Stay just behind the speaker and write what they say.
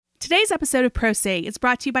Today's episode of Pro Se is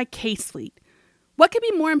brought to you by CaseFleet. What could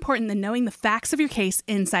be more important than knowing the facts of your case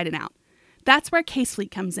inside and out? That's where CaseFleet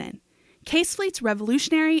comes in. CaseFleet's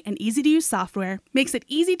revolutionary and easy-to-use software makes it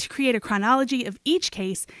easy to create a chronology of each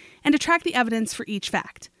case and to track the evidence for each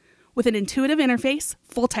fact. With an intuitive interface,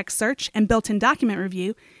 full-text search, and built-in document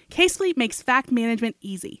review, CaseFleet makes fact management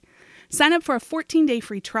easy. Sign up for a 14-day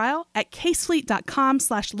free trial at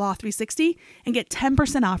casefleet.com/law360 and get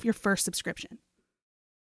 10% off your first subscription.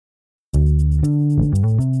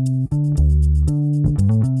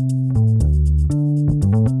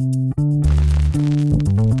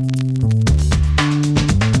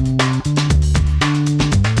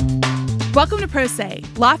 Welcome to Pro Se,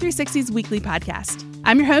 Law 360's weekly podcast.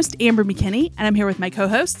 I'm your host, Amber McKinney, and I'm here with my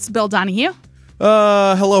co-hosts, Bill Donahue.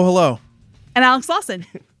 Hello. And Alex Lawson.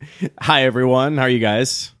 Hi, everyone. How are you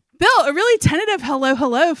guys? Bill, a really tentative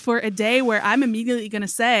hello for a day where I'm immediately going to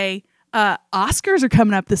say Oscars are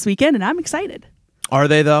coming up this weekend, and I'm excited. Are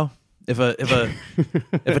they, though? If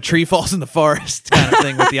a tree falls in the forest kind of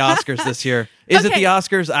thing with the Oscars this year. Is it the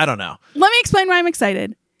Oscars? I don't know. Let me explain why I'm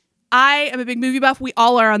excited. I am a big movie buff. We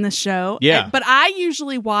all are on this show. Yeah. But I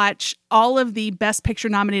usually watch all of the Best Picture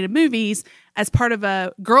nominated movies as part of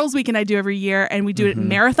a girls' weekend I do every year. And we do it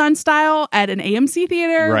marathon style at an AMC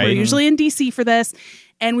theater. Right. We're usually in DC for this.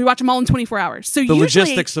 And we watch them all in 24 hours. So the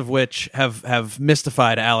logistics of which have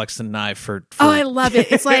mystified Alex and I for I love it.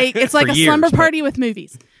 It's like a years, slumber party with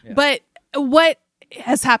movies. Yeah. But what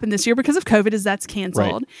has happened this year because of COVID is that's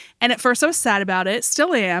canceled. Right. And at first I was sad about it.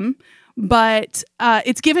 Still am. But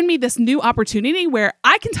it's given me this new opportunity where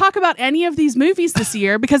I can talk about any of these movies this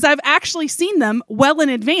year because I've actually seen them well in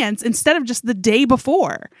advance instead of just the day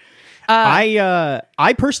before. I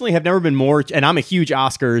personally have never been more, and I'm a huge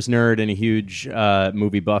Oscars nerd and a huge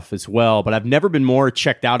movie buff as well, but I've never been more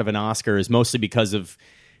checked out of an Oscars, mostly because of,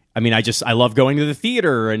 I love going to the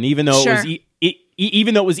theater, and even though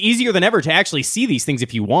even though it was easier than ever to actually see these things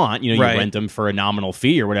if you want, you rent them for a nominal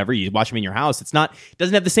fee or whatever, you watch them in your house. It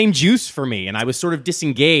doesn't have the same juice for me, and I was sort of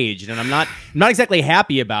disengaged, and I'm not exactly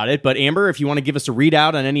happy about it. But Amber, if you want to give us a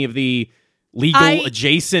readout on any of the legal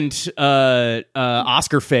adjacent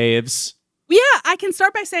Oscar faves. Yeah, I can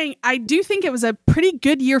start by saying I do think it was a pretty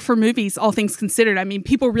good year for movies, all things considered. I mean,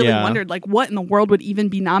 people really wondered, what in the world would even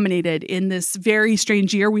be nominated in this very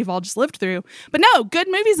strange year we've all just lived through. But no, good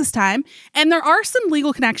movies this time. And there are some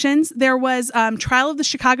legal connections. There was Trial of the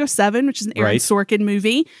Chicago 7, which is an Aaron Sorkin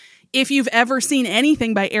movie. If you've ever seen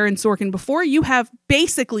anything by Aaron Sorkin before, you have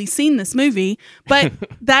basically seen this movie. But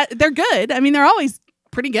that they're good. I mean, they're always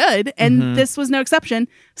pretty good. And this was no exception.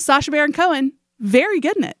 Sacha Baron Cohen, very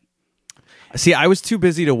good in it. See, I was too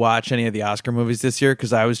busy to watch any of the Oscar movies this year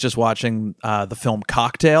because I was just watching the film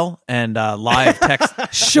Cocktail and live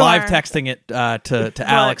texting it to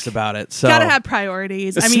Alex about it. So gotta have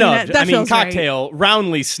priorities. Snubbed. That feels Cocktail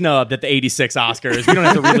roundly snubbed at the '86 Oscars. We don't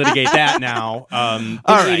have to relitigate that now. All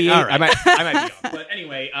right. I might be off. But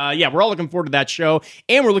anyway, we're all looking forward to that show,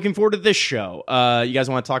 and we're looking forward to this show. You guys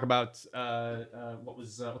want to talk about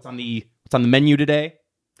what's on the menu today?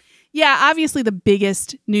 Yeah, obviously the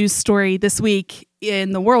biggest news story this week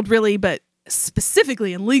in the world, really, but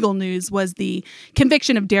specifically in legal news, was the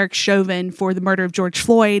conviction of Derek Chauvin for the murder of George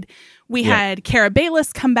Floyd. We had Cara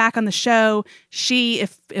Bayless come back on the show. She,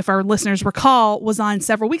 if our listeners recall, was on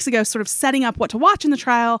several weeks ago sort of setting up what to watch in the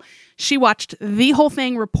trial. She watched the whole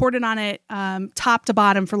thing, reported on it top to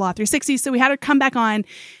bottom for Law 360. So we had her come back on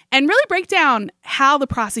and really break down how the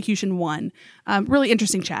prosecution won. Really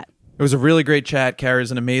interesting chat. It was a really great chat.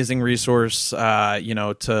 Kara's an amazing resource.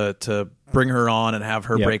 To bring her on and have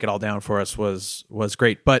her break it all down for us was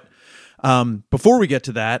great. But before we get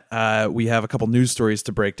to that, we have a couple news stories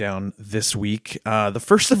to break down this week. The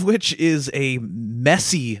first of which is a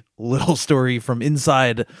messy little story from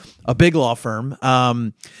inside a big law firm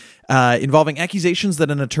involving accusations that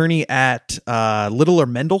an attorney at Littler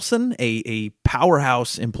Mendelson, a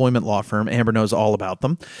powerhouse employment law firm, Amber knows all about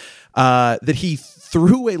them, that he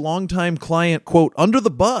threw a longtime client, quote, under the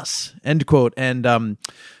bus, end quote, and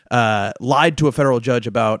lied to a federal judge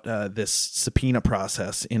about this subpoena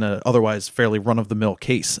process in an otherwise fairly run-of-the-mill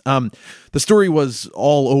case. The story was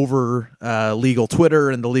all over legal Twitter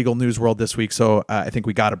and the legal news world this week, so I think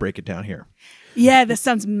we got to break it down here. Yeah, this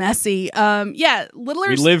sounds messy.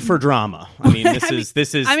 Littler's... We live for drama.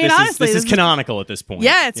 This is canonical at this point.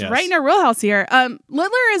 Yeah, it's right in our wheelhouse here.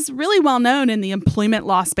 Littler is really well known in the employment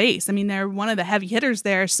law space. I mean, they're one of the heavy hitters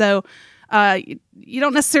there. So you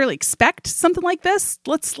don't necessarily expect something like this.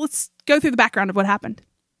 Let's go through the background of what happened.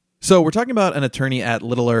 So we're talking about an attorney at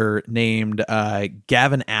Littler named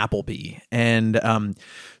Gavin Appleby. And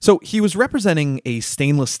so he was representing a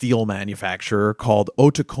stainless steel manufacturer called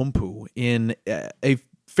Outokumpu in a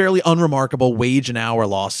fairly unremarkable wage and hour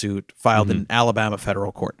lawsuit filed in Alabama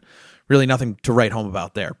federal court. Really nothing to write home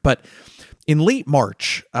about there. But in late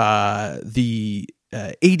March, the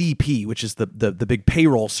ADP, which is the big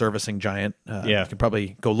payroll servicing giant, you can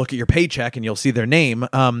probably go look at your paycheck and you'll see their name.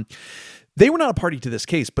 They were not a party to this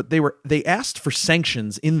case, but they asked for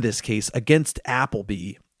sanctions in this case against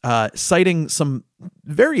Appleby, citing some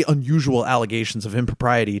very unusual allegations of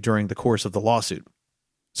impropriety during the course of the lawsuit.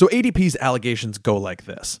 So ADP's allegations go like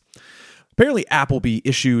this. Apparently, Appleby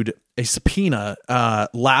issued a subpoena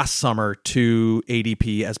last summer to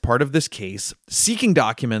ADP as part of this case, seeking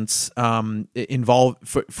documents involved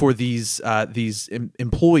for these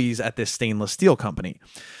employees at this stainless steel company.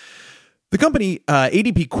 The company,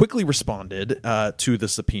 ADP, quickly responded to the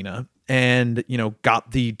subpoena and,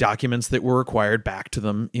 got the documents that were required back to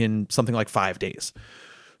them in something like 5 days.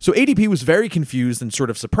 So ADP was very confused and sort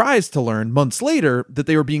of surprised to learn months later that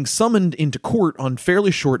they were being summoned into court on fairly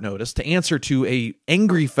short notice to answer to an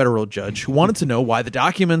angry federal judge who wanted to know why the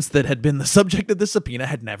documents that had been the subject of the subpoena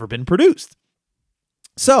had never been produced.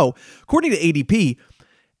 So, according to ADP,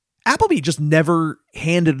 Appleby just never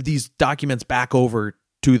handed these documents back over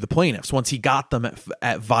to the plaintiffs once he got them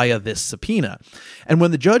via this subpoena. And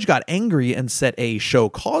when the judge got angry and set a show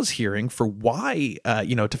cause hearing for why,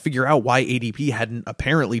 to figure out why ADP hadn't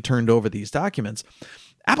apparently turned over these documents,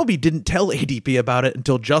 Appleby didn't tell ADP about it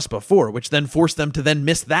until just before, which then forced them to then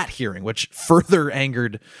miss that hearing, which further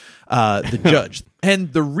angered the judge.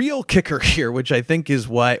 And the real kicker here, which I think is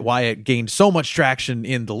why it gained so much traction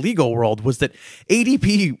in the legal world, was that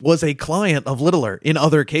ADP was a client of Littler in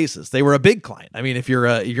other cases. They were a big client. I mean, if you're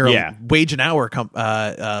a wage and hour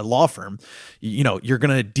law firm, you're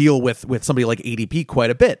going to deal with somebody like ADP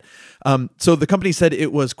quite a bit. So the company said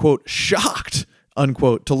it was, quote, shocked,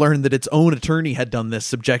 unquote, to learn that its own attorney had done this,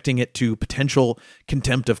 subjecting it to potential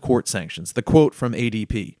contempt of court sanctions. The quote from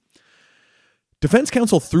ADP: defense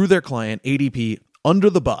counsel threw their client, ADP, under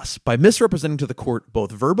the bus by misrepresenting to the court,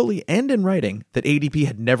 both verbally and in writing, that ADP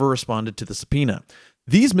had never responded to the subpoena.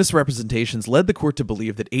 These misrepresentations led the court to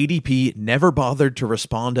believe that ADP never bothered to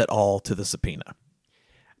respond at all to the subpoena.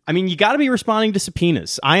 I mean, you got to be responding to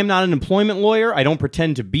subpoenas. I am not an employment lawyer. I don't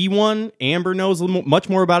pretend to be one. Amber knows much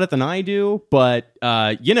more about it than I do. But,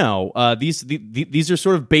 these are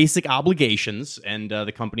sort of basic obligations, and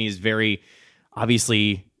the company is very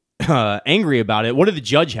obviously angry about it. What did the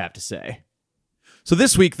judge have to say? So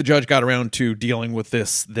this week, the judge got around to dealing with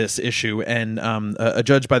this issue, and a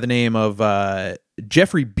judge by the name of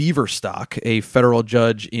Jeffrey Beaverstock, a federal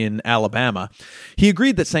judge in Alabama, he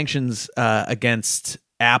agreed that sanctions against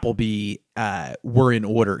Appleby were in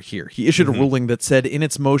order here. He issued a ruling that said in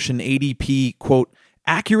its motion, ADP, quote,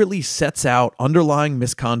 accurately sets out underlying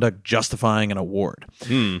misconduct justifying an award.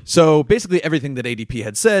 So basically everything that ADP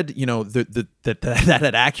had said, that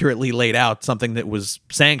had accurately laid out something that was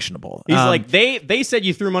sanctionable. He's like, they said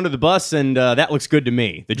you threw him under the bus, and that looks good to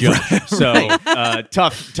me, the judge. So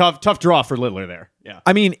tough draw for Littler there. Yeah.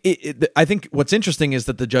 I mean, I think what's interesting is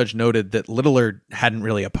that the judge noted that Littler hadn't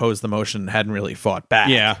really opposed the motion, hadn't really fought back.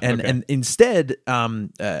 Yeah. And instead,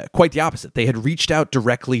 quite the opposite. They had reached out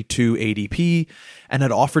directly to ADP and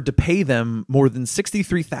had offered to pay them more than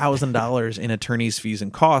 $63,000 in attorney's fees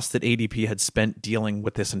and costs that ADP had spent dealing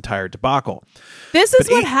with this entire debacle. This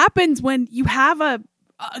is what happens when you have a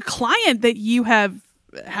client that you have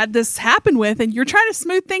had this happen with and you're trying to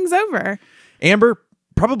smooth things over. Amber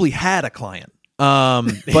probably had a client.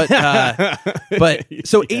 But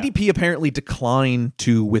so ADP apparently declined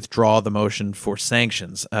to withdraw the motion for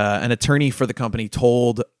sanctions. An attorney for the company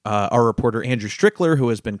told our reporter Andrew Strickler, who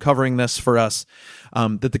has been covering this for us,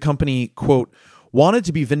 that the company, quote, wanted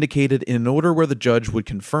to be vindicated in an order where the judge would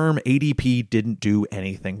confirm ADP didn't do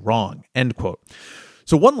anything wrong, end quote.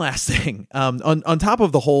 So one last thing, on top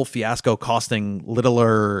of the whole fiasco costing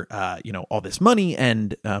Littler, all this money,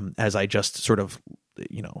 and as I just sort of,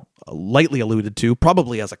 lightly alluded to,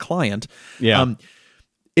 probably as a client,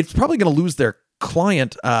 it's probably going to lose their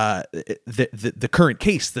client, the current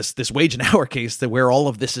case, this wage and hour case, where all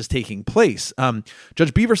of this is taking place.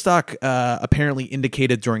 Judge Beaverstock apparently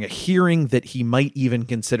indicated during a hearing that he might even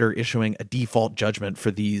consider issuing a default judgment for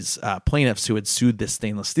these plaintiffs who had sued this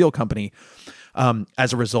stainless steel company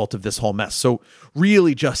as a result of this whole mess. So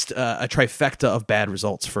really just a trifecta of bad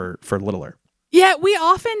results for Littler. Yeah, we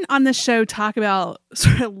often on this show talk about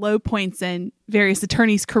sort of low points in various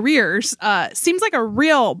attorneys' careers. Seems like a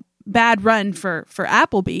real bad run for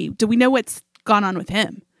Appleby. Do we know what's gone on with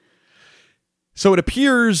him? So it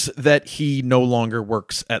appears that he no longer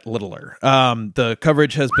works at Littler. The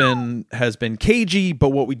coverage has been cagey, but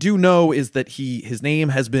what we do know is that his name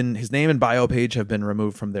and bio page have been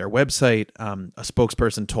removed from their website. A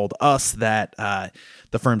spokesperson told us that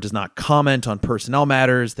the firm does not comment on personnel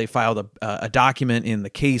matters. They filed a document in the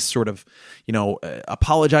case, sort of,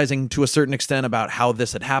 apologizing to a certain extent about how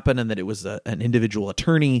this had happened and that it was an individual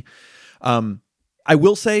attorney. I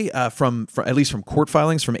will say, from at least from court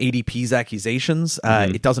filings, from ADP's accusations,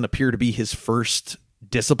 it doesn't appear to be his first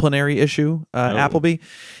disciplinary issue. Appleby,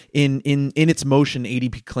 in its motion,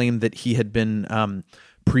 ADP claimed that he had been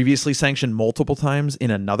previously sanctioned multiple times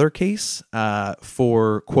in another case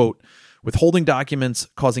for, quote, withholding documents,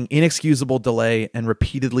 causing inexcusable delay, and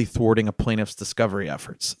repeatedly thwarting a plaintiff's discovery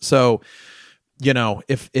efforts. So,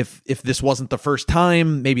 if this wasn't the first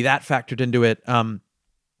time, maybe that factored into it.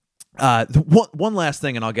 One last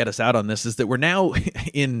thing, and I'll get us out on this, is that we're now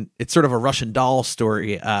it's sort of a Russian doll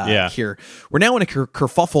story here. We're now in a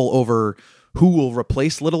kerfuffle over who will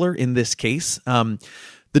replace Littler in this case. The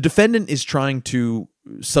defendant is trying to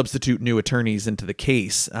substitute new attorneys into the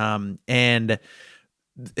case. And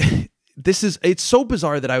it's so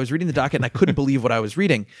bizarre that I was reading the docket and I couldn't believe what I was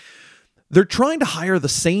reading. They're trying to hire the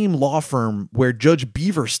same law firm where Judge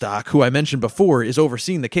Beaverstock, who I mentioned before, is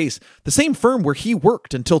overseeing the case, the same firm where he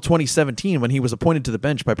worked until 2017 when he was appointed to the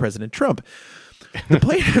bench by President Trump. The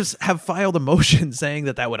plaintiffs have filed a motion saying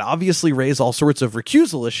that would obviously raise all sorts of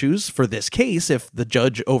recusal issues for this case if the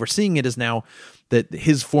judge overseeing it is now, that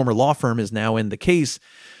his former law firm is now in the case.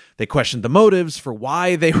 They questioned the motives for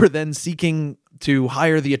why they were then seeking to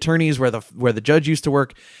hire the attorneys where the judge used to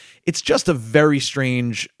work. It's just a very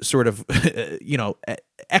strange sort of,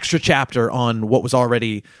 extra chapter on what was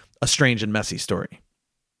already a strange and messy story.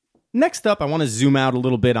 Next up, I want to zoom out a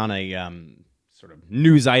little bit on a sort of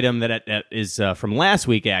news item that is from last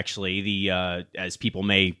week. Actually, as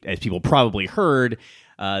people probably heard,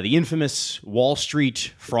 the infamous Wall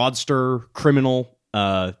Street fraudster criminal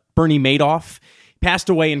Bernie Madoff passed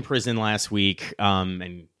away in prison last week,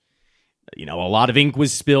 and a lot of ink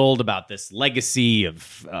was spilled about this legacy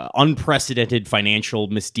of unprecedented financial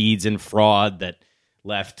misdeeds and fraud that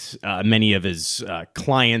left many of his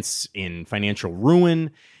clients in financial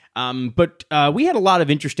ruin. But we had a lot of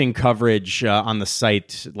interesting coverage on the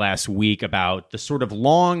site last week about the sort of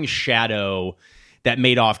long shadow that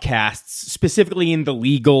Madoff casts, specifically in the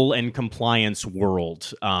legal and compliance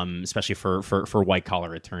world, especially for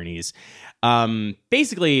white-collar attorneys.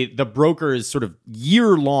 Basically, the broker's sort of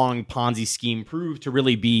year-long Ponzi scheme proved to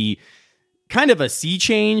really be kind of a sea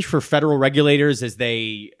change for federal regulators as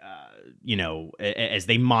they, as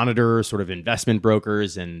they monitor sort of investment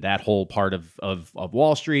brokers and that whole part of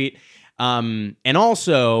Wall Street. And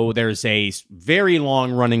also, there's a very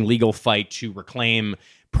long-running legal fight to reclaim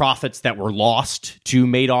profits that were lost to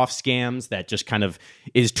Madoff scams that just kind of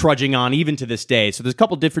is trudging on even to this day. So there's a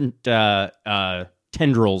couple different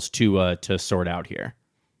tendrils to sort out here.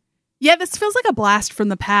 Yeah, this feels like a blast from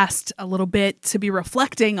the past a little bit to be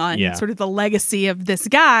reflecting on sort of the legacy of this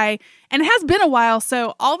guy. And it has been a while,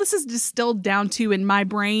 so all this is distilled down to in my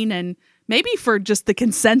brain, and maybe for just the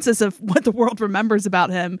consensus of what the world remembers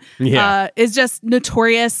about him, is just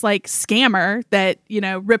notorious scammer that,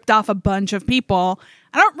 ripped off a bunch of people.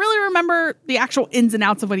 I don't really remember the actual ins and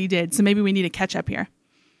outs of what he did, so maybe we need to catch up here.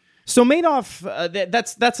 So Madoff,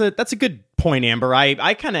 that's a good point, Amber.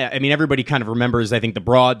 Everybody kind of remembers, I think, the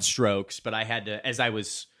broad strokes, but I had to, as I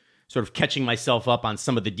was sort of catching myself up on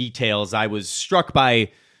some of the details, I was struck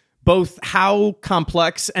by both how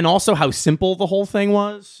complex and also how simple the whole thing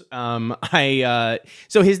was.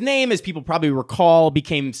 So his name, as people probably recall,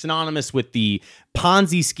 became synonymous with the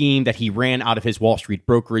Ponzi scheme that he ran out of his Wall Street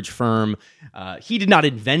brokerage firm. He did not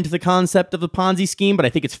invent the concept of the Ponzi scheme, but I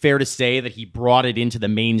think it's fair to say that he brought it into the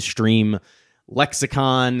mainstream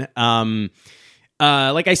lexicon.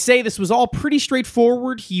 Like I say, this was all pretty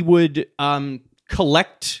straightforward. He would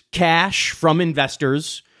collect cash from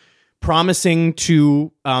investors, promising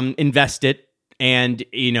to invest it and,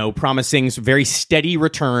 promising very steady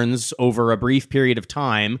returns over a brief period of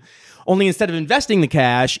time. Only instead of investing the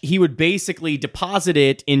cash, he would basically deposit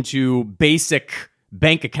it into basic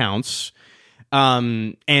bank accounts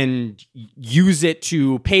and use it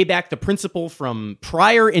to pay back the principal from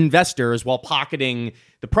prior investors while pocketing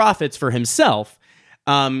the profits for himself.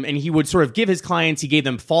 And he would sort of give his clients, he gave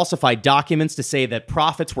them falsified documents to say that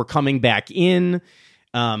profits were coming back in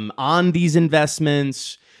on these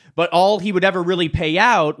investments. But all he would ever really pay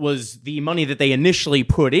out was the money that they initially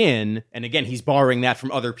put in. And again, he's borrowing that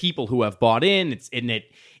from other people who have bought in.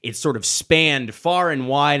 It sort of spanned far and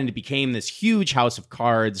wide, and it became this huge house of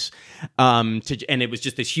cards. And it was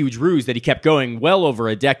just this huge ruse that he kept going well over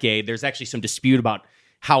a decade. There's actually some dispute about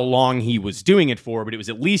how long he was doing it for, but it was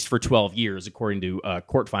at least for 12 years, according to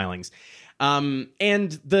court filings. And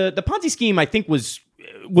the Ponzi scheme, I think, was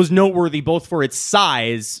noteworthy both for its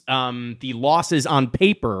size. The losses on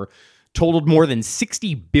paper totaled more than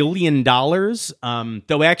 $60 billion,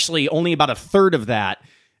 though actually only about a third of that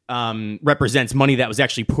represents money that was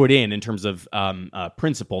actually put in terms of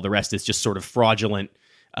principal. The rest is just sort of fraudulent,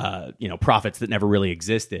 profits that never really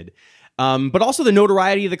existed. But also the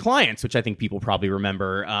notoriety of the clients, which I think people probably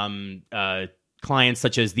remember. Clients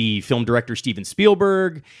such as the film director Steven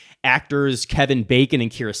Spielberg, actors Kevin Bacon and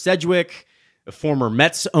Keira Sedgwick, the former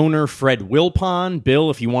Mets owner Fred Wilpon. Bill,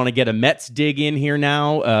 if you want to get a Mets dig in here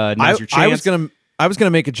now, now's your chance. I was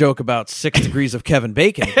gonna make a joke about 6 degrees of Kevin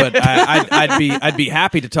Bacon, but I'd be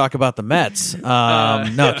happy to talk about the Mets.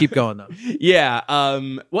 No, keep going though. Yeah.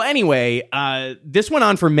 Well, anyway, this went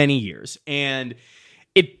on for many years, and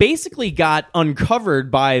it basically got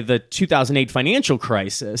uncovered by the 2008 financial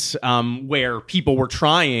crisis, where people were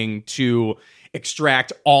trying to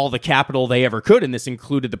extract all the capital they ever could, and this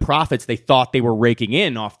included the profits they thought they were raking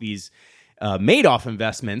in off these Madoff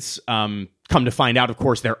investments. Come to find out, of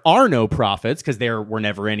course, there are no profits because there were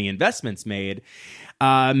never any investments made.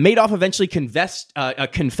 Madoff eventually confessed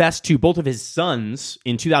to both of his sons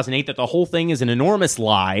in 2008 that the whole thing is an enormous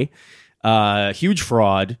lie, huge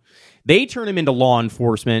fraud. They turn him into law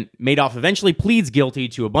enforcement. Madoff eventually pleads guilty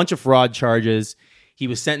to a bunch of fraud charges. He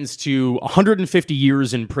was sentenced to 150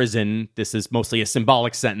 years in prison. This is mostly a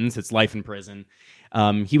symbolic sentence. It's life in prison.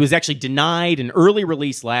 He was actually denied an early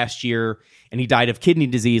release last year, and he died of kidney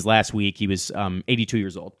disease last week. He was 82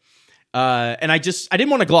 years old. And I didn't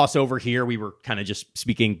want to gloss over here. We were kind of just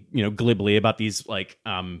speaking, glibly about these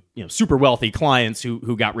super wealthy clients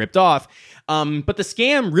who got ripped off. But the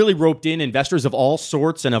scam really roped in investors of all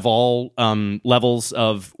sorts and of all levels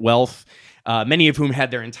of wealth, many of whom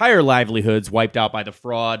had their entire livelihoods wiped out by the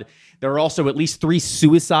fraud. There are also at least 3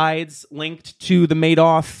 suicides linked to the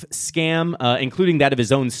Madoff scam, including that of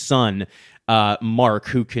his own son, Mark,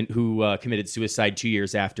 who committed suicide 2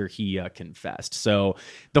 years after he confessed. So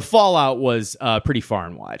the fallout was pretty far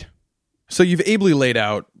and wide. So you've ably laid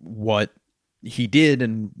out what he did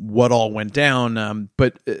and what all went down.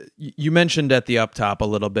 But you mentioned at the up top a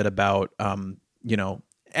little bit about,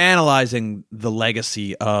 analyzing the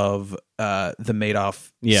legacy of the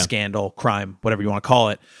Madoff scandal, crime, whatever you want to call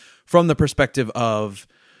it, from the perspective of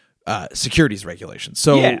securities regulations.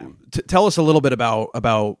 So tell us a little bit about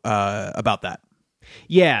that.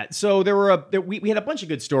 Yeah, so we had a bunch of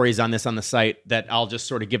good stories on this on the site that I'll just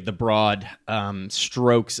sort of give the broad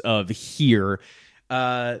strokes of here.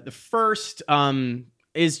 The first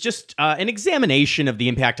is just an examination of the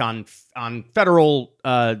impact on federal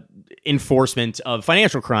enforcement of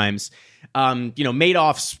financial crimes.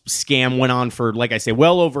 Madoff's scam went on for, like I say,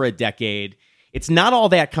 well over a decade. It's not all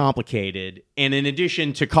that complicated. And in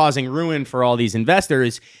addition to causing ruin for all these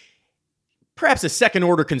investors, perhaps a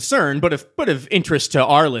second-order concern, but of interest to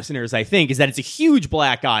our listeners, I think, is that it's a huge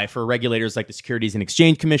black eye for regulators like the Securities and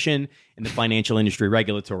Exchange Commission and the Financial Industry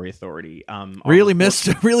Regulatory Authority. Really missed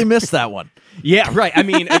that one. Yeah, right. I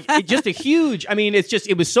mean,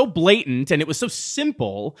 it was so blatant and it was so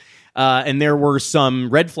simple. And there were some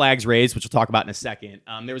red flags raised, which we'll talk about in a second.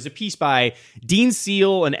 There was a piece by Dean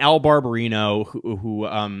Seal and Al Barbarino, who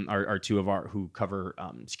are two of who cover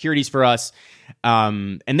securities for us.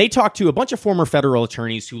 And they talked to a bunch of former federal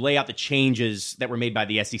attorneys who lay out the changes that were made by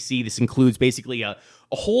the SEC. This includes basically a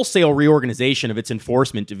wholesale reorganization of its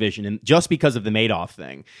enforcement division, and just because of the Madoff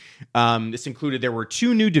thing. This included there were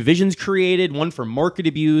 2 new divisions created, one for market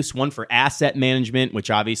abuse, one for asset management, which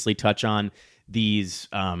obviously touch on these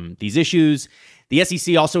issues. The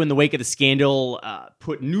SEC also, in the wake of the scandal,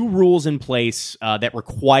 put new rules in place that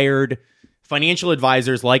required financial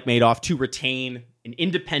advisors like Madoff to retain an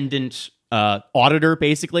independent auditor,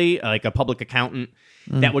 basically, like a public accountant,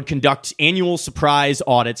 that would conduct annual surprise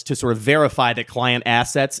audits to sort of verify that client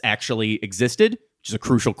assets actually existed, which is a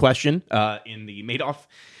crucial question in the Madoff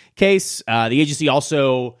case. The agency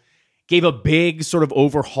also gave a big sort of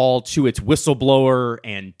overhaul to its whistleblower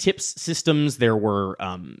and tips systems. There were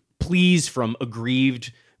pleas from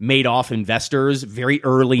aggrieved Madoff investors very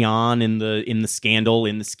early on in the scandal,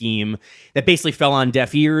 in the scheme, that basically fell on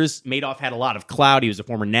deaf ears. Madoff had a lot of clout. He was a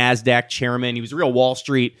former NASDAQ chairman. He was a real Wall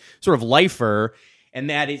Street sort of lifer. And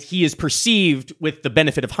he is perceived, with the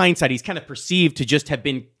benefit of hindsight, he's kind of perceived to just have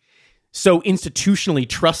been so institutionally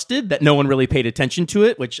trusted that no one really paid attention to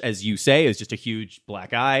it, which, as you say, is just a huge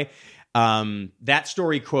black eye. That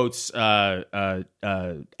story quotes Al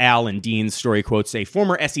and Dean's story quotes a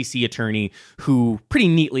former SEC attorney who pretty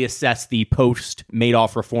neatly assessed the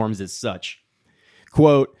post-Madoff reforms as such.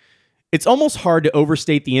 Quote, "It's almost hard to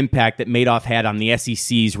overstate the impact that Madoff had on the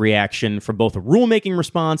SEC's reaction from both a rulemaking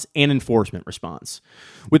response and enforcement response.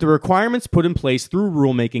 With the requirements put in place through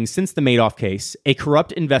rulemaking since the Madoff case, a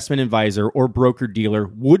corrupt investment advisor or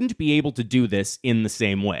broker-dealer wouldn't be able to do this in the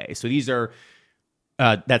same way." So these are,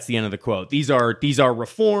 that's the end of the quote. These are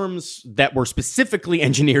reforms that were specifically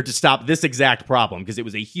engineered to stop this exact problem because it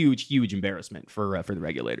was a huge, huge embarrassment for the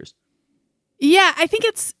regulators. Yeah, I think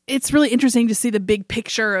it's really interesting to see the big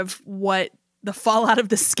picture of what the fallout of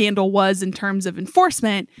this scandal was in terms of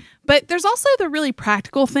enforcement. But there's also the really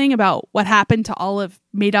practical thing about what happened to all of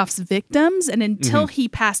Madoff's victims. And until he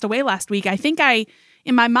passed away last week, I think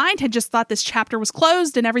in my mind, had just thought this chapter was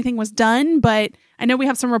closed and everything was done. But I know we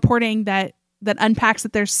have some reporting that unpacks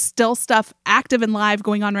that there's still stuff active and live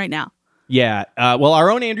going on right now. Yeah. Well,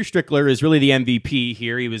 our own Andrew Strickler is really the MVP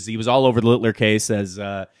here. He was all over the Littler case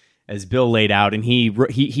as Bill laid out, and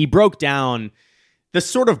he broke down the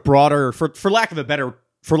sort of broader, for lack of a better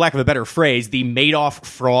phrase, the Madoff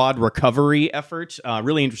fraud recovery effort.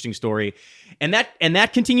 Really interesting story, and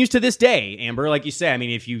that continues to this day. Amber, like you say, I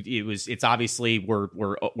mean, it's obviously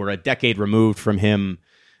we're a decade removed from him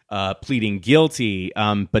pleading guilty,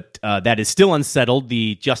 but that is still unsettled.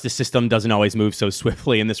 The justice system doesn't always move so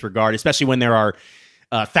swiftly in this regard, especially when there are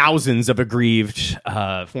thousands of aggrieved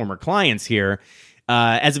former clients here.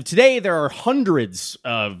 As of today, there are hundreds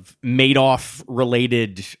of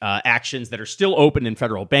Madoff-related actions that are still open in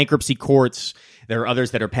federal bankruptcy courts. There are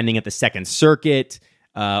others that are pending at the Second Circuit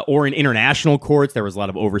or in international courts. There was a lot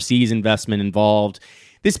of overseas investment involved.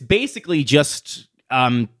 This basically just,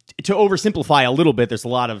 to oversimplify a little bit, there's a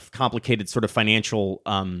lot of complicated sort of financial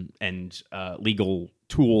and legal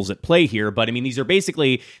tools at play here. But I mean, these are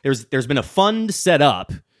basically, there's been a fund set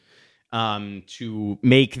up to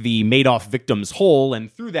make the Madoff victims whole,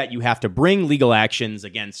 and through that you have to bring legal actions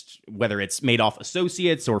against whether it's Madoff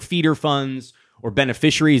associates or feeder funds or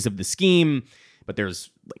beneficiaries of the scheme. But there's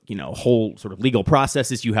whole sort of legal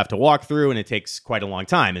processes you have to walk through, and it takes quite a long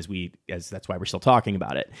time as that's why we're still talking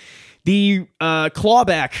about it. The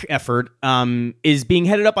clawback effort is being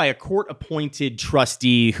headed up by a court-appointed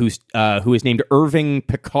trustee who is named Irving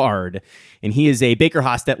Picard, and he is a Baker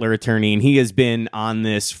Hostetler attorney, and he has been on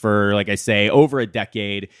this for, like I say, over a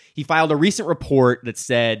decade. He filed a recent report that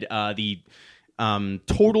said the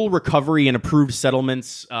total recovery and approved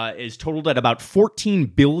settlements is totaled at about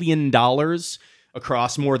 $14 billion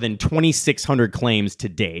across more than 2,600 claims to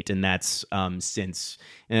date, and that's since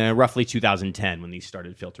roughly 2010 when these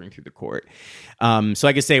started filtering through the court. So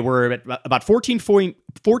like I say, we're at about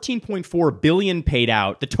 14.4 billion paid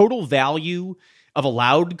out. The total value of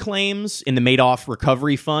allowed claims in the Madoff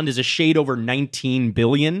Recovery Fund is a shade over 19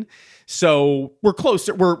 billion. So we're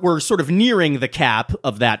closer. We're sort of nearing the cap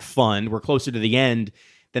of that fund. We're closer to the end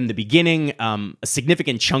than the beginning. A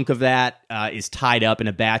significant chunk of that is tied up in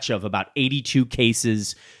a batch of about 82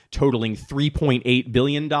 cases totaling $3.8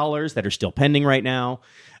 billion that are still pending right now.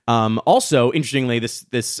 Also, interestingly, this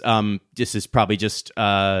is probably just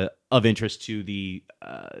of interest to the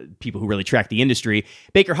people who really track the industry.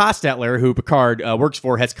 Baker Hostetler, who Picard works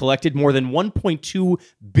for, has collected more than $1.2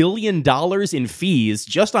 billion in fees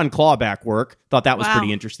just on clawback work. Thought that was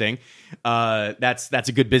pretty interesting. That's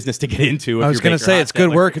a good business to get into. I was going to say it's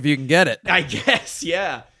good work if you can get it. I guess,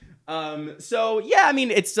 yeah. So yeah, I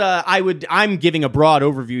mean, it's I'm giving a broad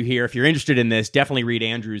overview here. If you're interested in this, definitely read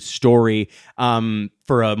Andrew's story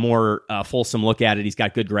for a more fulsome look at it. He's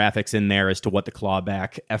got good graphics in there as to what the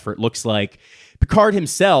clawback effort looks like. Picard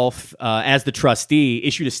himself, as the trustee,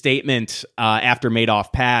 issued a statement after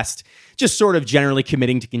Madoff passed, just sort of generally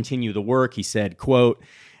committing to continue the work. He said, quote,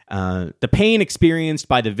 "The pain experienced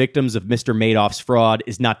by the victims of Mr. Madoff's fraud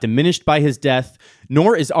is not diminished by his death,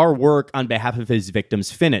 nor is our work on behalf of his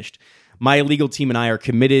victims finished. My legal team and I are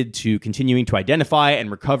committed to continuing to identify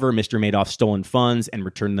and recover Mr. Madoff's stolen funds and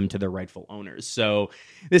return them to their rightful owners." So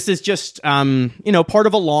this is just, part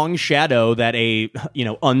of a long shadow that a,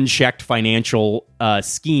 unchecked financial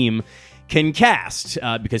scheme can cast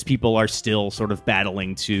because people are still sort of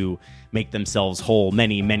battling to make themselves whole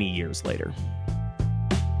many, many years later.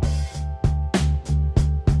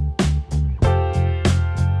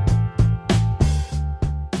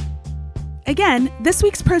 Again, this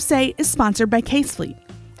week's Pro Se is sponsored by CaseFleet.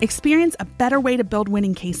 Experience a better way to build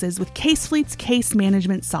winning cases with CaseFleet's case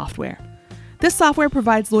management software. This software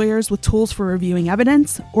provides lawyers with tools for reviewing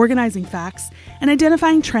evidence, organizing facts, and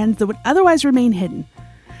identifying trends that would otherwise remain hidden.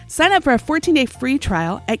 Sign up for a 14-day free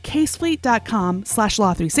trial at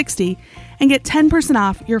casefleet.com/law360 and get 10%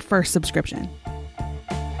 off your first subscription.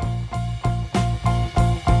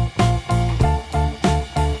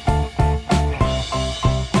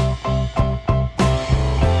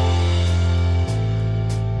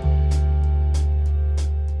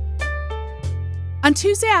 On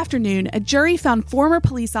Tuesday afternoon, a jury found former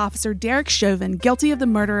police officer Derek Chauvin guilty of the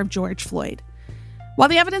murder of George Floyd. While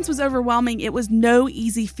the evidence was overwhelming, it was no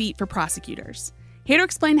easy feat for prosecutors. Here to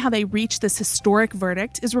explain how they reached this historic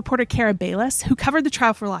verdict is reporter Kara Bayless, who covered the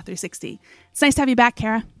trial for Law 360. It's nice to have you back,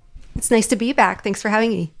 Kara. It's nice to be back. Thanks for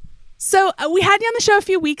having me. So we had you on the show a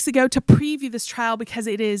few weeks ago to preview this trial because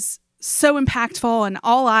it is so impactful and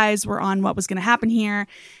all eyes were on what was going to happen here.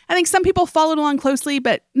 I think some people followed along closely,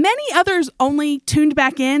 but many others only tuned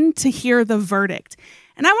back in to hear the verdict.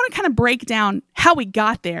 And I want to kind of break down how we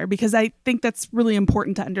got there because I think that's really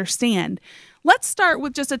important to understand. Let's start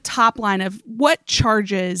with just a top line of what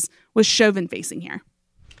charges was Chauvin facing here.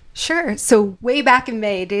 Sure. So way back in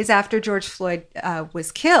May, days after George Floyd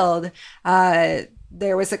was killed,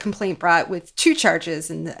 there was a complaint brought with two charges,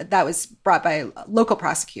 and that was brought by local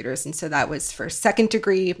prosecutors. And so that was for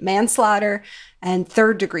second-degree manslaughter and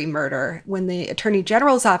third-degree murder. When the Attorney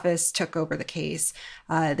General's office took over the case,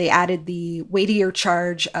 they added the weightier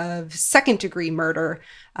charge of second-degree murder,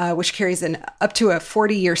 which carries up to a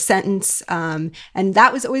 40-year sentence. And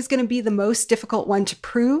that was always going to be the most difficult one to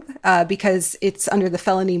prove because it's under the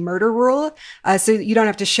felony murder rule. So you don't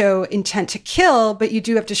have to show intent to kill, but you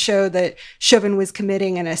do have to show that Chauvin was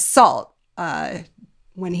committing an assault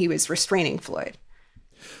when he was restraining Floyd.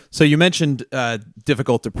 So you mentioned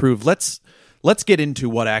difficult to prove. Let's get into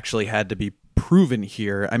what actually had to be proven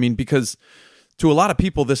here. I mean, because to a lot of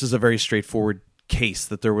people, this is a very straightforward case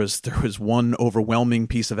that there was one overwhelming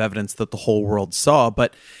piece of evidence that the whole world saw,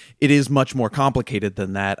 but it is much more complicated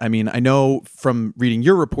than that. I mean, I know from reading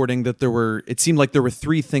your reporting that it seemed like there were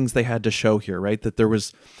three things they had to show here, right? That there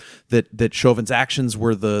was that Chauvin's actions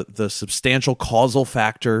were the substantial causal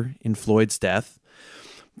factor in Floyd's death,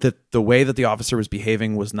 that the way that the officer was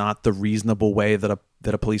behaving was not the reasonable way that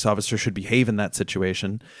a police officer should behave in that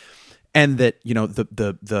situation, and that, you know,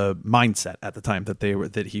 the mindset at the time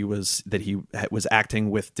that he was acting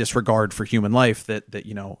with disregard for human life,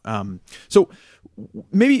 so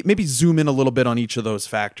maybe zoom in a little bit on each of those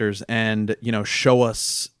factors and, you know, tell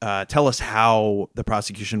us how the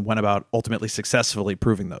prosecution went about ultimately successfully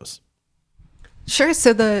proving those. Sure.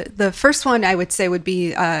 So the first one I would say would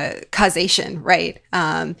be causation, right?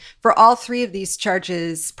 For all three of these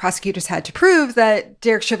charges, prosecutors had to prove that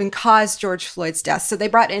Derek Chauvin caused George Floyd's death. So they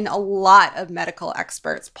brought in a lot of medical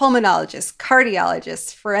experts, pulmonologists,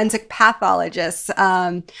 cardiologists, forensic pathologists.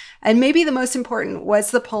 And maybe the most important was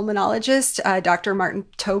the pulmonologist, Dr. Martin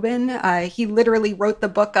Tobin. He literally wrote the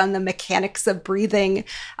book on the mechanics of breathing.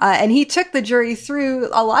 And he took the jury through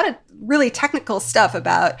a lot of really technical stuff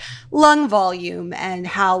about lung volume and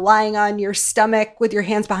how lying on your stomach with your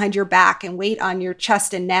hands behind your back and weight on your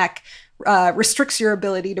chest and neck restricts your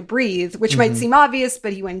ability to breathe, which might seem obvious,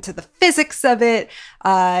 but he went into the physics of it.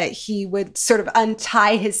 He would sort of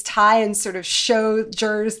untie his tie and sort of show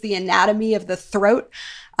jurors the anatomy of the throat.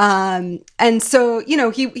 And so, you know,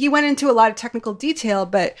 he went into a lot of technical detail,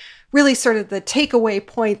 but really sort of the takeaway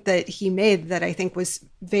point that he made that I think was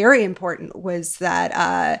very important was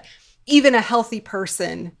that even a healthy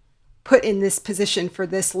person put in this position for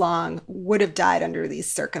this long would have died under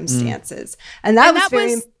these circumstances. And that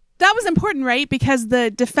was important, right? Because the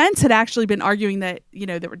defense had actually been arguing that, you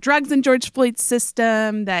know, there were drugs in George Floyd's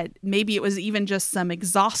system, that maybe it was even just some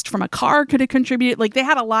exhaust from a car could have contributed. Like, they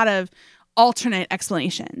had a lot of alternate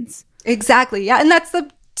explanations. Exactly. Yeah. And that's the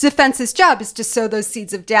defense's job, is to sow those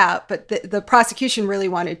seeds of doubt. But the prosecution really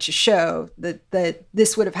wanted to show that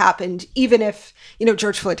this would have happened even if, you know,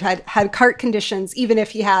 George Floyd had heart conditions, even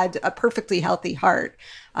if he had a perfectly healthy heart,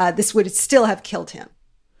 this would still have killed him.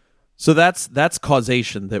 So that's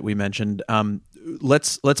causation that we mentioned.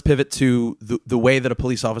 Let's pivot to the way that a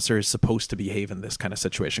police officer is supposed to behave in this kind of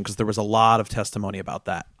situation, because there was a lot of testimony about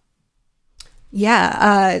that.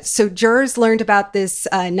 Yeah. So jurors learned about this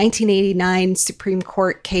 1989 Supreme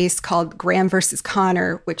Court case called Graham versus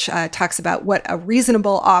Connor, which talks about what a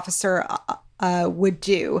reasonable officer would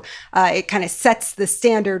do. It kind of sets the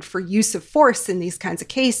standard for use of force in these kinds of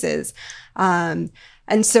cases. And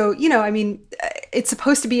so, you know, I mean, it's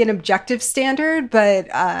supposed to be an objective standard, but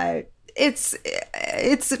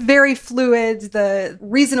it's very fluid. The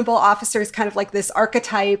reasonable officer is kind of like this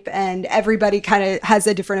archetype, and everybody kind of has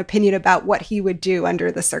a different opinion about what he would do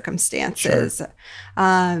under the circumstances.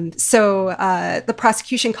 Sure. So the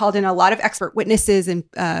prosecution called in a lot of expert witnesses and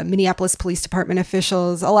Minneapolis Police Department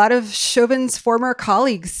officials. A lot of Chauvin's former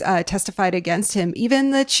colleagues testified against him.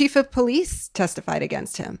 Even the chief of police testified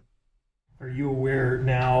against him. Are you aware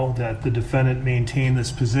now that the defendant maintained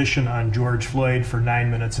this position on George Floyd for 9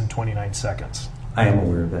 minutes and 29 seconds? I am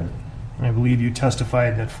aware of that. And I believe you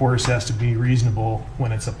testified that force has to be reasonable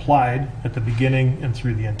when it's applied at the beginning and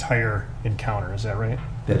through the entire encounter. Is that right?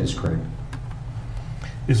 That is correct.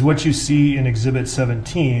 Is what you see in Exhibit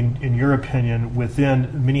 17, in your opinion,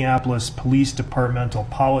 within Minneapolis Police Departmental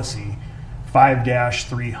Policy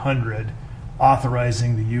 5-300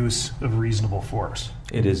 authorizing the use of reasonable force?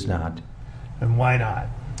 It is not. And why not?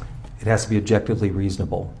 It has to be objectively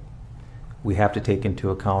reasonable. We have to take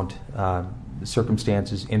into account the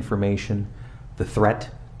circumstances, information, the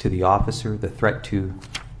threat to the officer, the threat to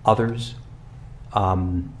others,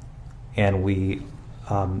 and the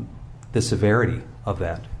severity of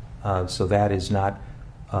that. So that is not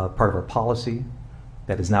part of our policy.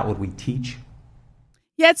 That is not what we teach.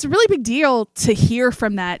 Yeah, it's a really big deal to hear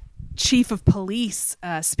from that chief of police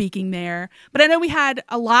speaking there. But I know we had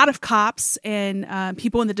a lot of cops and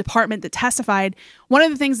people in the department that testified. One of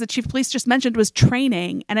the things the chief of police just mentioned was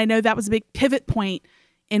training. And I know that was a big pivot point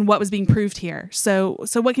in what was being proved here. So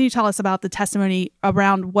what can you tell us about the testimony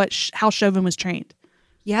around how Chauvin was trained?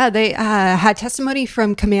 Yeah, they had testimony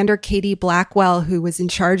from Commander Katie Blackwell, who was in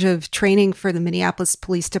charge of training for the Minneapolis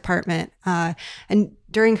Police Department. And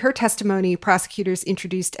during her testimony, prosecutors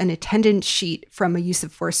introduced an attendance sheet from a use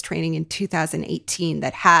of force training in 2018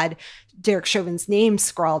 that had Derek Chauvin's name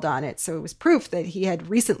scrawled on it. So it was proof that he had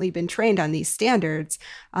recently been trained on these standards.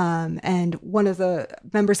 And one of the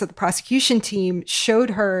members of the prosecution team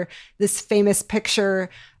showed her this famous picture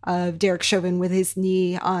of Derek Chauvin with his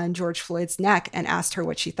knee on George Floyd's neck and asked her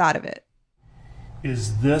what she thought of it.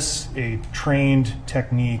 Is this a trained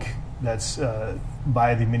technique that's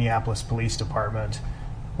by the Minneapolis Police Department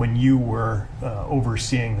when you were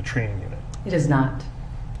overseeing the training unit? It is not.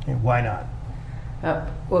 And why not?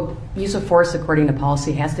 Well, use of force according to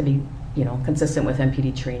policy has to be, consistent with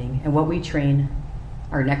MPD training. And what we train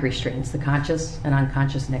are neck restraints, the conscious and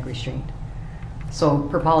unconscious neck restraint. So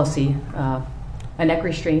per policy, a neck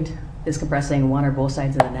restraint is compressing one or both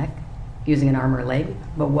sides of the neck using an arm or leg.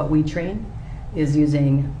 But what we train is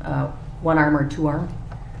using one arm or two arm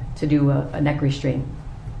to do a neck restraint.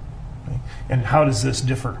 And how does this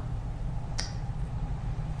differ?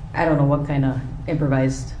 I don't know what kind of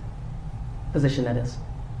improvised position that is.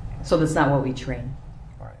 So that's not what we train.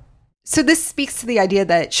 All right. So this speaks to the idea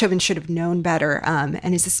that Chauvin should have known better, and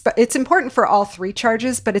it's important for all three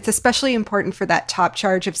charges, but it's especially important for that top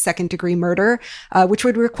charge of second-degree murder, which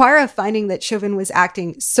would require a finding that Chauvin was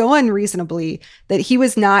acting so unreasonably that he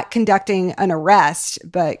was not conducting an arrest,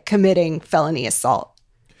 but committing felony assault.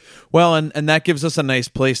 Well, and that gives us a nice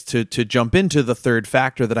place to jump into the third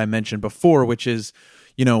factor that I mentioned before, which is,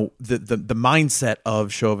 the mindset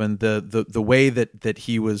of Chauvin, the way that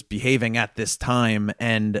he was behaving at this time.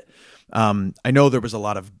 And I know there was a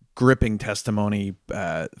lot of gripping testimony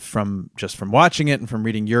from watching it and from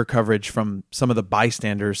reading your coverage from some of the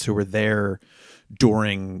bystanders who were there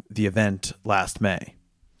during the event last May.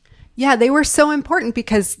 Yeah, they were so important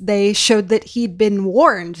because they showed that he'd been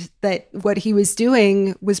warned that what he was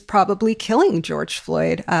doing was probably killing George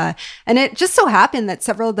Floyd. And it just so happened that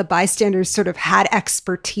several of the bystanders sort of had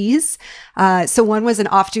expertise. So one was an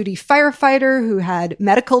off-duty firefighter who had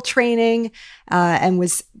medical training and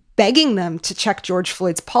was begging them to check George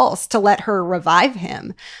Floyd's pulse to let her revive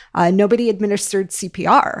him. Nobody administered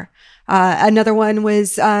CPR. Another one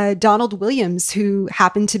was Donald Williams, who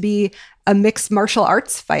happened to be a mixed martial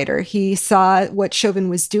arts fighter. He saw what Chauvin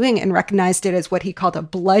was doing and recognized it as what he called a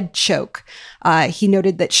blood choke. He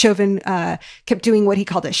noted that Chauvin kept doing what he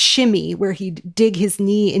called a shimmy, where he'd dig his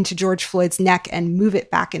knee into George Floyd's neck and move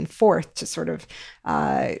it back and forth to sort of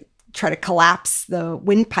try to collapse the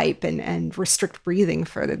windpipe and restrict breathing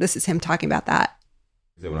further. This is him talking about that.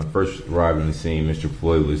 When I first arrived on the scene, Mr.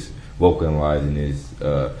 Floyd was vocalizing his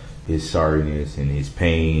sorriness and his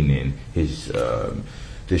pain and his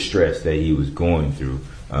distress that he was going through.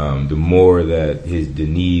 The more that the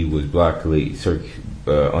knee was blocked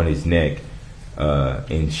on his neck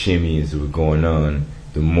and shimmies were going on,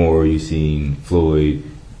 the more you seen Floyd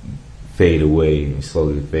fade away and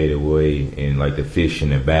slowly fade away, and like the fish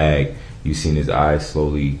in a bag, you seen his eyes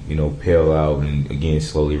slowly, pale out and again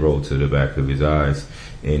slowly roll to the back of his eyes.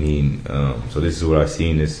 And he, so this is what I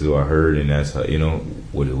seen, this is what I heard, and that's how,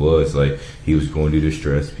 what it was. Like, he was going through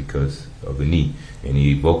distress because of the knee, and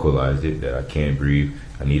he vocalized it, that I can't breathe,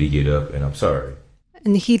 I need to get up, and I'm sorry.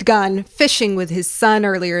 And he'd gone fishing with his son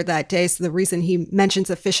earlier that day. So the reason he mentions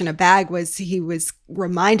a fish in a bag was he was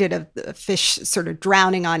reminded of the fish sort of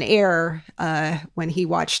drowning on air when he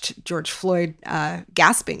watched George Floyd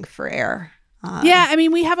gasping for air. Yeah, I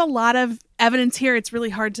mean, we have a lot of evidence here. It's really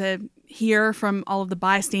hard to hear from all of the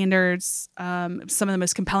bystanders. Some of the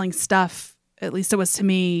most compelling stuff, at least it was to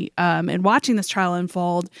me, in watching this trial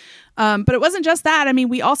unfold. But it wasn't just that. I mean,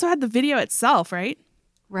 we also had the video itself, right?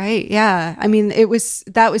 Right. Yeah. I mean,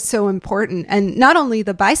 that was so important. And not only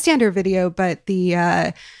the bystander video, but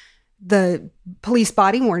the police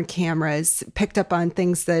body worn cameras picked up on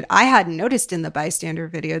things that I hadn't noticed in the bystander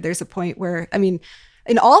video. There's a point where, I mean,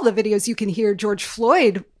 in all the videos, you can hear George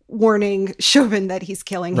Floyd warning Chauvin that he's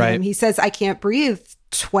killing him. He says, "I can't breathe,"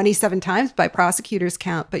 27 times by prosecutors'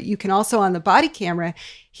 count. But you can also on the body camera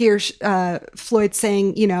hear Floyd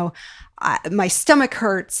saying, my stomach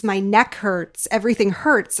hurts, my neck hurts, everything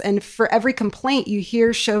hurts. And for every complaint, you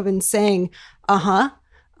hear Chauvin saying, and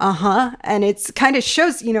it's kind of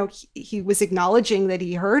shows, he was acknowledging that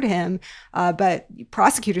he heard him. But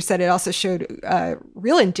prosecutors said it also showed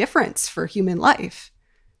real indifference for human life.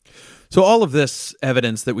 So all of this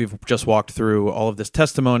evidence that we've just walked through, all of this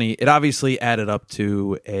testimony, it obviously added up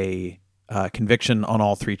to a conviction on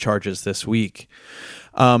all three charges this week.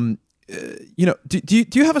 Do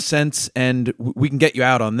you have a sense, and we can get you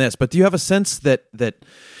out on this, but do you have a sense that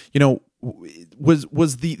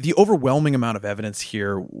was the overwhelming amount of evidence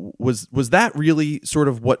here, was that really sort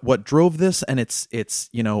of what drove this? And it's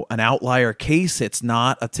an outlier case. It's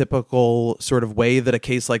not a typical sort of way that a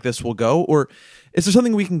case like this will go, or is there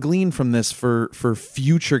something we can glean from this for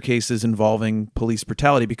future cases involving police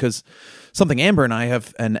brutality? Because something Amber and I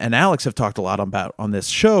have and Alex have talked a lot about on this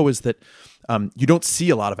show is that you don't see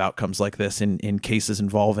a lot of outcomes like this in cases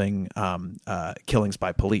involving killings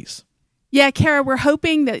by police. Yeah, Kara, we're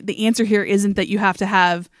hoping that the answer here isn't that you have to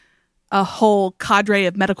have a whole cadre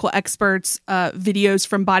of medical experts, videos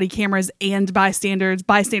from body cameras and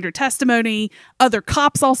bystander testimony, other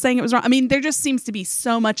cops all saying it was wrong. I mean, there just seems to be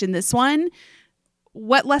so much in this one.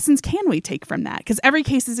 What lessons can we take from that? Because every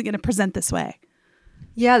case isn't going to present this way.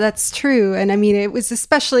 Yeah, that's true. And I mean, it was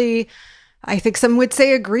especially, I think some would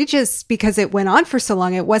say, egregious because it went on for so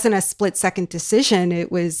long. It wasn't a split-second decision. It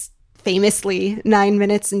was famously 9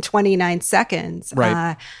 minutes and 29 seconds.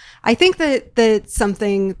 Right. I think that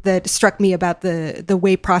something that struck me about the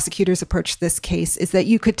way prosecutors approached this case is that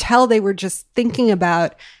you could tell they were just thinking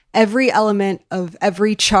about every element of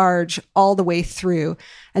every charge all the way through.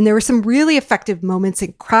 And there were some really effective moments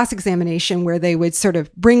in cross-examination where they would sort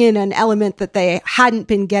of bring in an element that they hadn't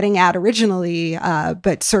been getting at originally,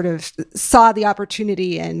 but sort of saw the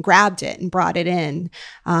opportunity and grabbed it and brought it in.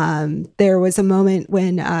 There was a moment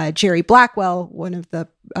when Jerry Blackwell, one of the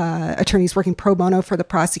attorneys working pro bono for the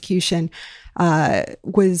prosecution,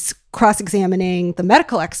 was cross-examining the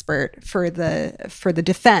medical expert for the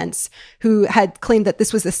defense, who had claimed that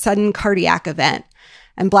this was a sudden cardiac event.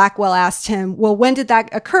 And Blackwell asked him, well, when did that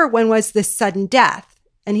occur? When was this sudden death?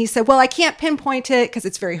 And he said, well, I can't pinpoint it because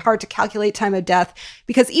it's very hard to calculate time of death,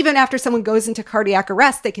 because even after someone goes into cardiac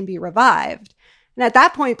arrest, they can be revived. And at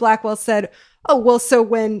that point, Blackwell said, oh, well, so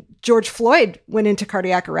when George Floyd went into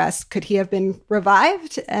cardiac arrest, could he have been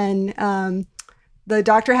revived? And the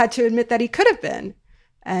doctor had to admit that he could have been.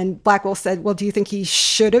 And Blackwell said, well, do you think he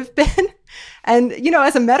should have been? And,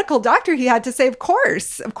 as a medical doctor, he had to say, of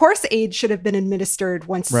course, aid should have been administered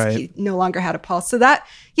once he no longer had a pulse. So that,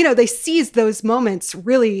 they seized those moments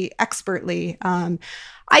really expertly.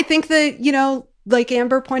 I think that, like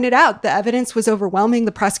Amber pointed out, the evidence was overwhelming.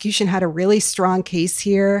 The prosecution had a really strong case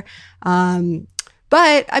here.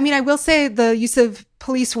 But I mean, I will say the use of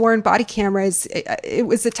police-worn body cameras, it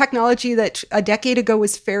was a technology that a decade ago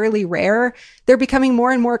was fairly rare. They're becoming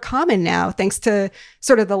more and more common now, thanks to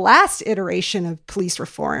sort of the last iteration of police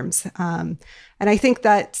reforms. And I think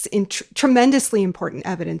that's tremendously important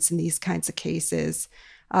evidence in these kinds of cases.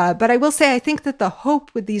 But I will say, I think that the hope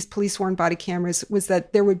with these police-worn body cameras was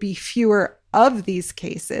that there would be fewer of these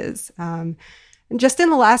cases. And just in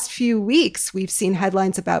the last few weeks, we've seen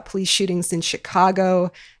headlines about police shootings in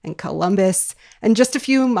Chicago and Columbus, and just a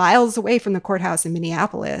few miles away from the courthouse in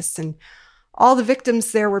Minneapolis. And all the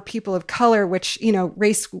victims there were people of color, which,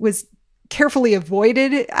 race was carefully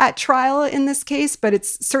avoided at trial in this case, but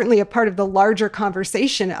it's certainly a part of the larger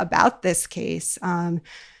conversation about this case.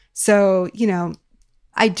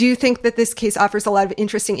 I do think that this case offers a lot of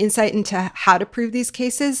interesting insight into how to prove these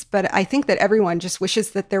cases, but I think that everyone just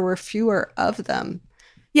wishes that there were fewer of them.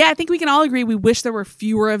 Yeah, I think we can all agree we wish there were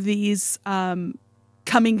fewer of these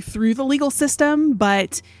coming through the legal system,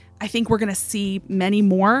 but I think we're going to see many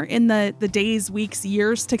more in the days, weeks,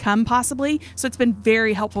 years to come, possibly. So it's been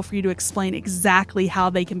very helpful for you to explain exactly how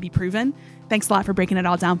they can be proven. Thanks a lot for breaking it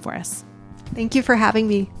all down for us. Thank you for having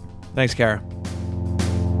me. Thanks, Kara.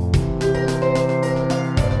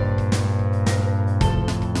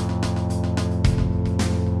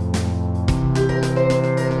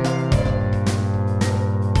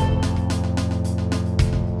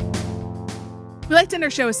 We like to end our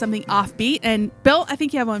show with something offbeat. And Bill, I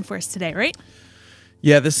think you have one for us today, right?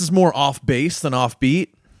 Yeah, this is more off base than offbeat.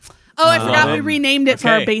 Oh, I forgot we renamed it for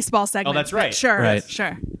our baseball segment. Oh, that's right. Sure, Right.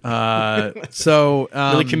 sure. So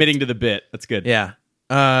Really committing to the bit. That's good. Yeah.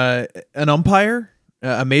 An umpire,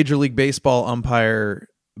 a Major League Baseball umpire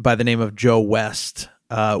by the name of Joe West,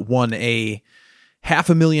 won a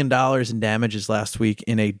 $500,000 in damages last week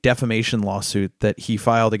in a defamation lawsuit that he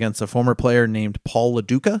filed against a former player named Paul Lo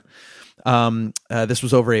Duca. This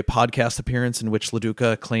was over a podcast appearance in which Lo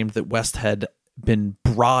Duca claimed that West had been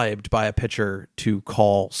bribed by a pitcher to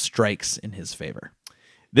call strikes in his favor.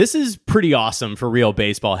 This is pretty awesome for real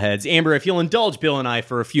baseball heads. Amber, if you'll indulge Bill and I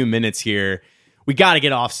for a few minutes here, we got to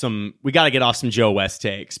get off some Joe West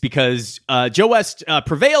takes, because Joe West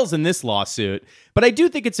prevails in this lawsuit, but I do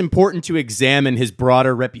think it's important to examine his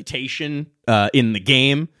broader reputation in the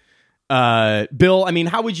game. Bill, I mean,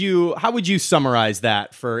 how would you summarize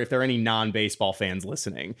that for if there are any non-baseball fans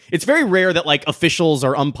listening? It's very rare that like officials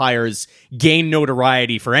or umpires gain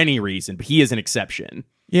notoriety for any reason, but he is an exception.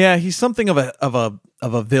 Yeah, he's something of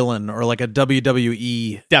a villain, or like a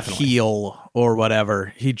WWE heel or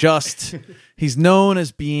whatever. He's known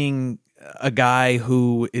as being a guy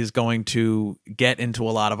who is going to get into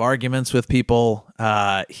a lot of arguments with people.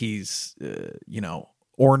 He's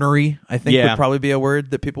ornery, I think would probably be a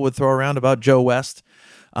word that people would throw around about Joe West.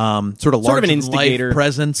 Sort of an instigator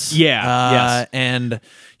presence. Yes. And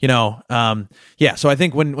so I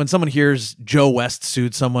think when someone hears Joe West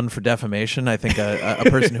sued someone for defamation, I think a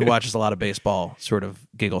person who watches a lot of baseball sort of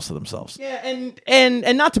giggles to themselves. Yeah,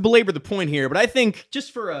 and not to belabor the point here, but I think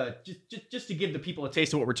just to give the people a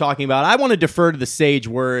taste of what we're talking about, I want to defer to the sage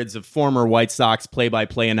words of former White Sox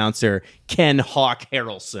play-by-play announcer Ken Hawk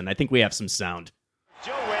Harrelson. I think we have some sound.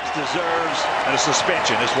 Joe West deserves a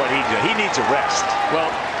suspension, is what he did. He needs a rest. Well,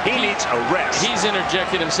 he needs a rest. He's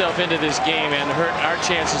interjected himself into this game and hurt our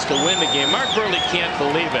chances to win the game. Mark Buehrle can't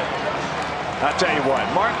believe it. I'll tell you what,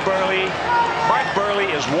 Mark Buehrle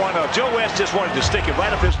is one of... Joe West just wanted to stick it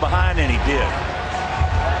right up his behind, and he did.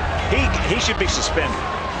 He should be suspended.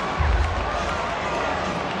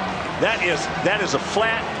 That is a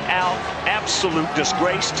flat-out, absolute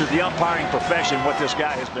disgrace to the umpiring profession, what this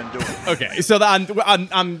guy has been doing. Okay, so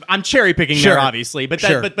I'm cherry picking there, obviously, but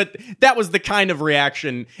that was the kind of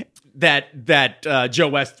reaction that Joe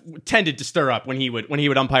West tended to stir up when he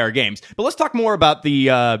would umpire games. But let's talk more about the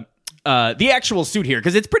actual suit here,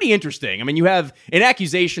 because it's pretty interesting. I mean, you have an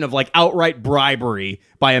accusation of like outright bribery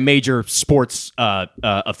by a major sports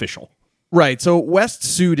official. Right. So West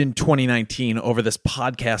sued in 2019 over this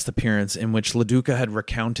podcast appearance in which Lo Duca had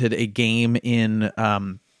recounted a game in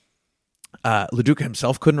Lo Duca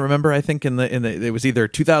himself couldn't remember, I think it was either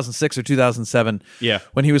 2006 or 2007. Yeah.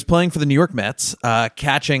 When he was playing for the New York Mets,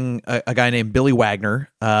 catching a guy named Billy Wagner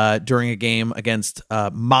during a game against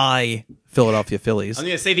my Philadelphia Phillies. I'm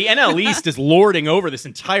going to say the NL East is lording over this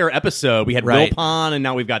entire episode. We had Wilpon, and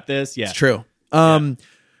now we've got this. Yeah. It's true.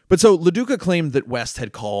 But so Lo Duca claimed that West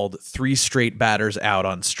had called 3 straight batters out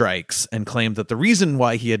on strikes, and claimed that the reason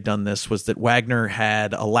why he had done this was that Wagner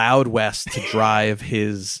had allowed West to drive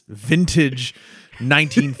his vintage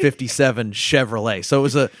 1957 Chevrolet. So it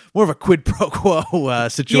was more of a quid pro quo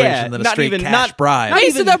situation than a straight cash bribe.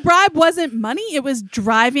 Wait, so the bribe wasn't money? It was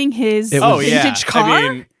driving his vintage car? I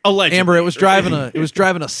mean, allegedly. Amber, it was driving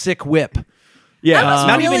a sick whip. Yeah,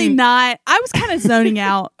 I was kind of zoning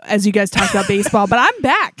out as you guys talked about baseball, but I'm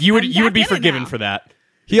back. You would be forgiven for that.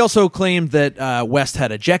 He also claimed that West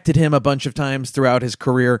had ejected him a bunch of times throughout his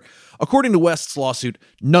career. According to West's lawsuit,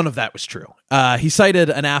 none of that was true. He cited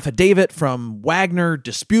an affidavit from Wagner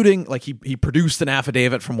disputing, like he produced an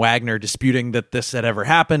affidavit from Wagner disputing that this had ever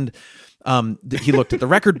happened. He looked at the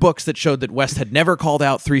record books that showed that West had never called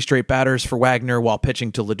out 3 straight batters for Wagner while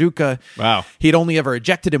pitching to Lo Duca. Wow. He had only ever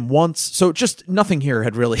ejected him once. So just nothing here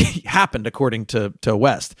had really happened, according to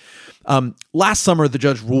West. Last summer, the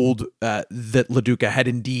judge ruled that Lo Duca had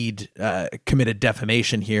indeed committed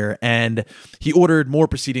defamation here, and he ordered more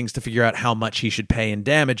proceedings to figure out how much he should pay in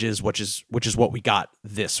damages, which is what we got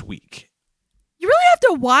this week. You really have to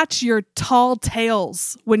to watch your tall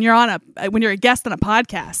tales when you're a guest on a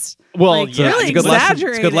podcast. Well, like, yeah, really it's a good lesson.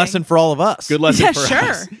 It's a good lesson for all of us. Good lesson Yeah, for sure.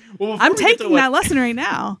 us. Well, I'm taking that lesson right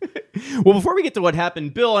now. Well, before we get to what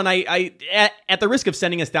happened, Bill, and I at the risk of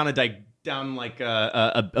sending us down a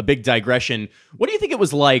big digression, what do you think it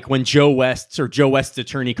was like when Joe West's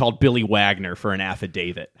attorney called Billy Wagner for an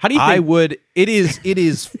affidavit? How do you think? It is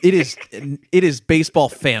baseball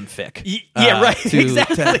fanfic. Yeah, right.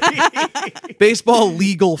 Exactly. Baseball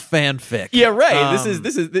legal fanfic. Yeah, right.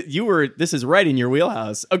 This is right in your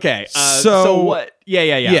wheelhouse. Okay. So what?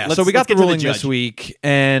 Yeah. So we got the ruling this week,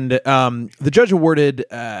 and the judge awarded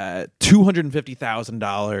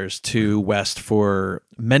 $250,000 to West for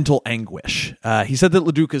mental anguish. He said that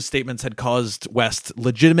LaDuca's statements had caused West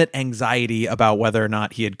legitimate anxiety about whether or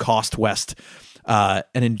not he had cost West an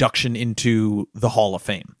induction into the Hall of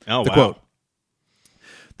Fame. Oh, wow. Quote,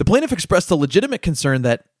 the plaintiff expressed a legitimate concern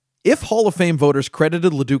that if Hall of Fame voters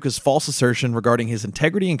credited LaDuca's false assertion regarding his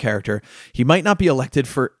integrity and character, he might not be elected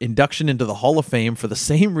for induction into the Hall of Fame for the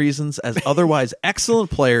same reasons as otherwise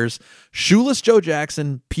excellent players Shoeless Joe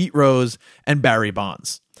Jackson, Pete Rose, and Barry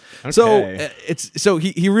Bonds. Okay. So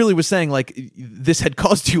he really was saying, like, this had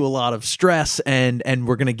caused you a lot of stress, and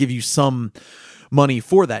we're going to give you some money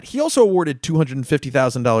for that. He also awarded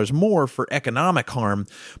 $250,000 more for economic harm,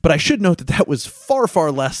 but I should note that was far,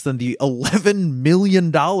 far less than the $11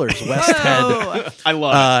 million West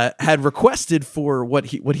had requested for what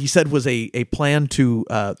he said was a plan to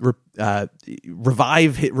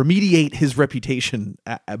remediate his reputation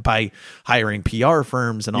by hiring PR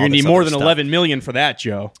firms and all. You this need more than stuff. $11 million for that,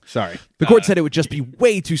 Joe. Sorry. The court said it would just be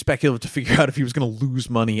way too speculative to figure out if he was going to lose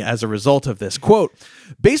money as a result of this. Quote,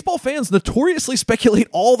 baseball fans notoriously speculate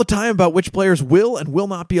all the time about which players will and will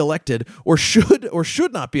not be elected or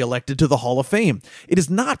should not be elected to the Hall of Fame. It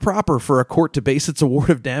is not proper for a court to base its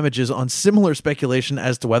award of damages on similar speculation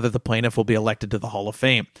as to whether the plaintiff will be elected to the Hall of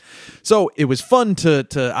Fame. So it was fun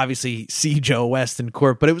to obviously see Joe West in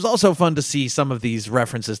court, but it was also fun to see some of these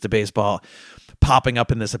references to baseball popping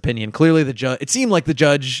up in this opinion. Clearly, it seemed like the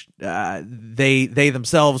judge, they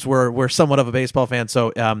themselves were somewhat of a baseball fan.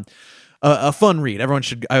 So a fun read.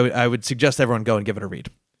 I would suggest everyone go and give it a read.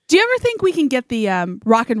 Do you ever think we can get the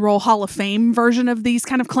Rock and Roll Hall of Fame version of these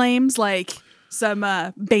kind of claims, like some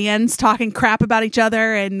bands talking crap about each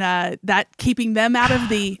other and that keeping them out of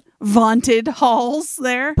the vaunted halls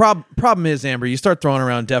there? Problem is, Amber, you start throwing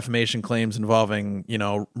around defamation claims involving,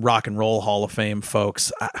 Rock and Roll Hall of Fame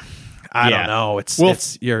folks. I don't know.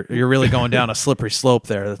 You're really going down a slippery slope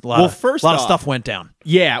there. A lot of stuff went down.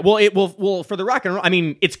 Yeah. Well, for the Rock and Roll, I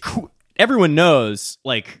mean, it's cool. Everyone knows,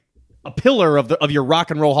 like, a pillar of your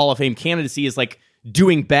Rock and Roll Hall of Fame candidacy is like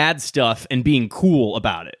doing bad stuff and being cool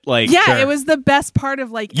about it. Like, yeah, sure. It was the best part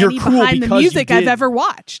of like You're any cool behind the music I've ever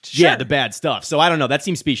watched. Sure. Yeah, the bad stuff. So I don't know. That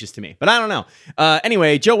seems specious to me, but I don't know.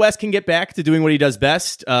 Anyway, Joe West can get back to doing what he does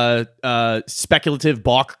best: speculative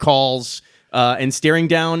balk calls and staring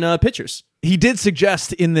down pitchers. He did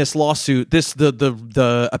suggest in this lawsuit,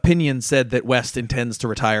 the opinion said that West intends to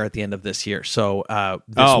retire at the end of this year. So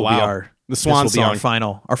this will be the swan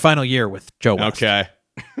song. Our final year with Joe West. Okay,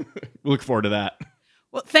 look forward to that.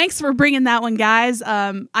 Well, thanks for bringing that one, guys.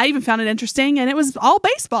 I even found it interesting, and it was all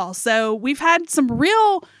baseball. So we've had some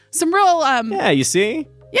real. Yeah, you see.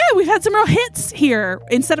 Yeah, we've had some real hits here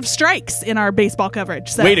instead of strikes in our baseball coverage.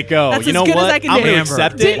 So way to go! That's you know as good what? As I can I'm do. going to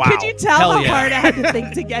accept it. Wow. Could you tell Hell how yeah. hard I had to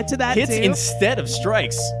think to get to that? Hits too? instead of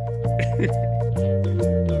strikes.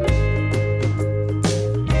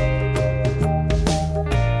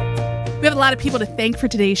 We have a lot of people to thank for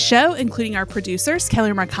today's show, including our producers,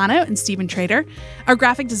 Kelly Marcano and Stephen Trader, our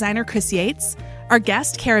graphic designer, Chris Yates, our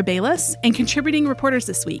guest, Kara Bayless, and contributing reporters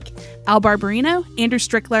this week, Al Barbarino, Andrew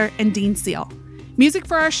Strickler, and Dean Seal. Music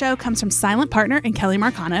for our show comes from Silent Partner and Kelly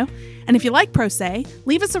Marcano. And if you like Pro Se,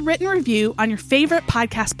 leave us a written review on your favorite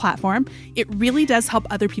podcast platform. It really does help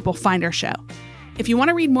other people find our show. If you want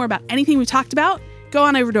to read more about anything we talked about, go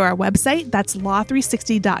on over to our website. That's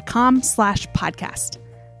law360.com/podcast.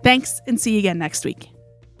 Thanks, and see you again next week.